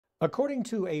According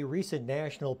to a recent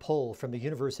national poll from the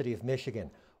University of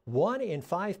Michigan, 1 in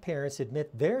 5 parents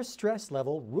admit their stress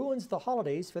level ruins the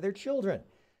holidays for their children.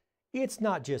 It's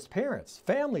not just parents.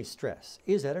 Family stress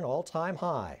is at an all-time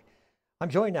high. I'm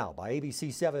joined now by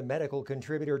ABC-7 medical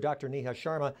contributor Dr. Neha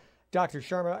Sharma. Dr.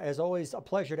 Sharma, as always, a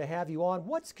pleasure to have you on.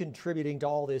 What's contributing to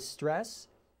all this stress?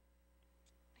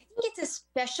 I think it's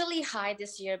especially high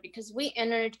this year because we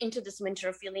entered into this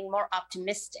winter feeling more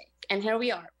optimistic. And here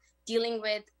we are, dealing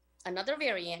with another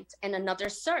variant and another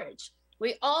surge.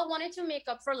 We all wanted to make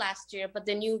up for last year, but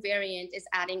the new variant is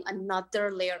adding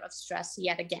another layer of stress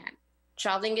yet again.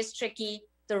 Traveling is tricky.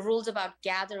 The rules about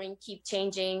gathering keep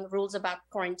changing. Rules about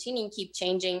quarantining keep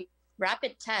changing.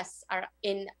 Rapid tests are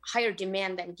in higher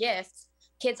demand than gifts.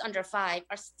 Kids under 5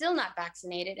 are still not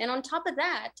vaccinated. And on top of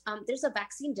that, there's a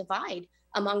vaccine divide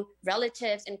among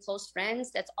relatives and close friends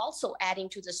that's also adding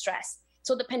to the stress.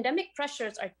 So the pandemic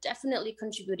pressures are definitely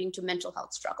contributing to mental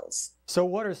health struggles. So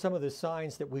what are some of the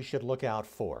signs that we should look out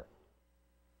for?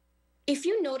 If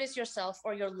you notice yourself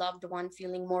or your loved one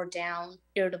feeling more down,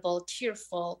 irritable,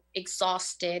 tearful,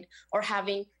 exhausted, or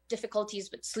having difficulties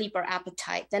with sleep or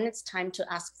appetite, then it's time to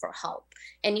ask for help.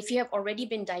 And if you have already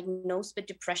been diagnosed with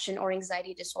depression or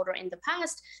anxiety disorder in the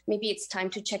past, maybe it's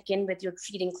time to check in with your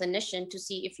treating clinician to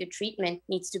see if your treatment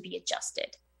needs to be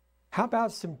adjusted. How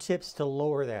about some tips to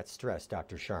lower that stress,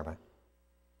 Dr. Sharma?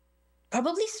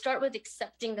 Probably start with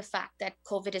accepting the fact that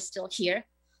COVID is still here.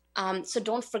 So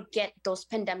don't forget those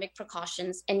pandemic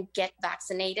precautions and get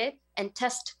vaccinated and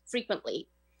test frequently.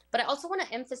 But I also want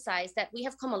to emphasize that we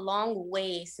have come a long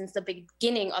way since the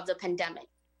beginning of the pandemic.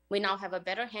 We now have a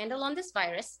better handle on this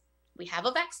virus. We have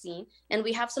a vaccine and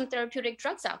we have some therapeutic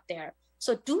drugs out there.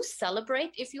 So do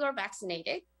celebrate if you are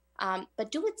vaccinated, but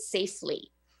do it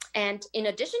safely. And in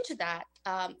addition to that,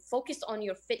 focus on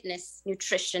your fitness,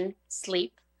 nutrition,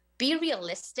 sleep, be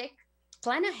realistic,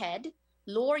 plan ahead,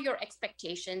 lower your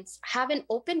expectations, have an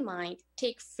open mind,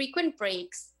 take frequent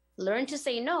breaks, learn to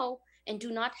say no, and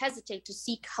do not hesitate to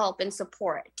seek help and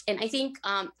support. And I think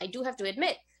I do have to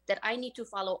admit that I need to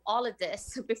follow all of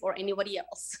this before anybody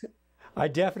else. I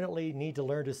definitely need to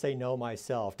learn to say no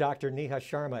myself. Dr. Neha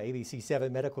Sharma,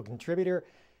 ABC-7 medical contributor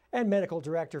and medical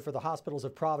director for the hospitals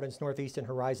of Providence, Northeast, and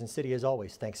Horizon City. As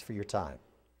always, thanks for your time.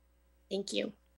 Thank you.